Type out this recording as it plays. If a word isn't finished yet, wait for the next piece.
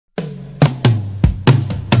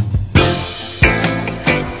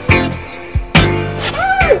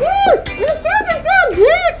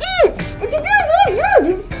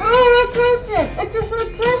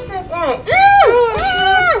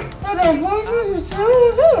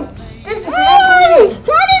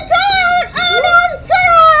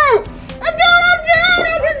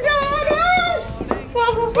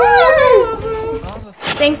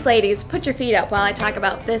Thanks, ladies. Put your feet up while I talk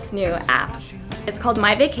about this new app. It's called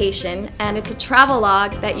MyVacation, and it's a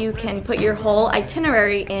travelogue that you can put your whole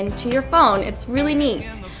itinerary into your phone. It's really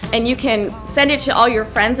neat. And you can send it to all your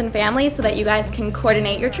friends and family so that you guys can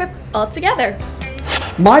coordinate your trip all together.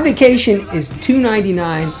 MyVacation is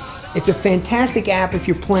 $2.99. It's a fantastic app if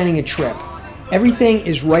you're planning a trip. Everything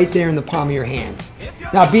is right there in the palm of your hands.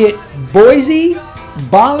 Now, be it Boise,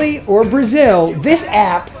 Bali, or Brazil, this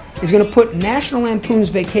app is going to put National Lampoon's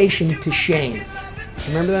Vacation to shame.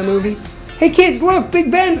 Remember that movie? Hey kids, look, Big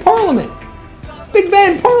Ben Parliament. Big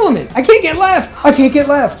Ben Parliament. I can't get left. I can't get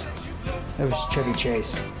left. That was Chevy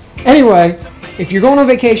Chase. Anyway, if you're going on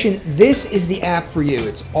vacation, this is the app for you.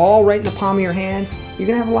 It's all right in the palm of your hand. You're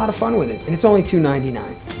going to have a lot of fun with it, and it's only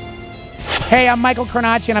 $2.99. Hey, I'm Michael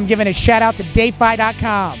Carnacci, and I'm giving a shout out to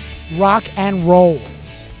DayFly.com. Rock and roll.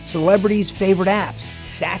 Celebrities' favorite apps,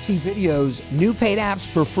 sassy videos, new paid apps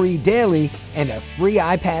for free daily, and a free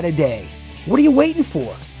iPad a day. What are you waiting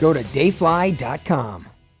for? Go to DayFly.com.